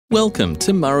Welcome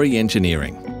to Murray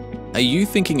Engineering. Are you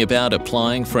thinking about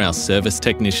applying for our service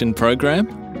technician program?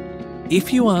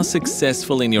 If you are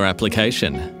successful in your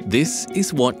application, this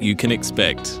is what you can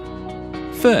expect.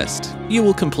 First, you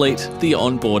will complete the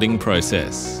onboarding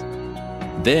process.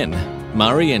 Then,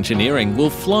 Murray Engineering will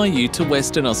fly you to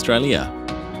Western Australia,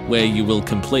 where you will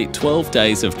complete 12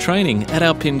 days of training at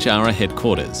our Pinjarra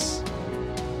headquarters.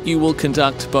 You will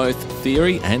conduct both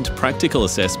theory and practical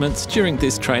assessments during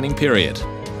this training period.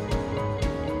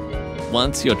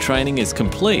 Once your training is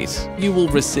complete, you will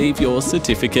receive your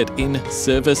certificate in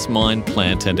Service Mine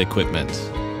Plant and Equipment.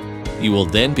 You will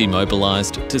then be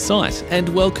mobilised to site and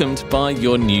welcomed by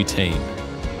your new team.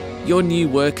 Your new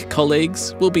work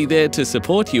colleagues will be there to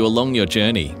support you along your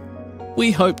journey. We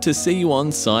hope to see you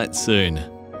on site soon.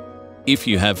 If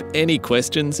you have any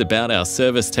questions about our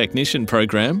service technician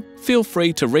program, feel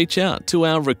free to reach out to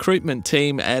our recruitment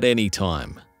team at any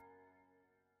time.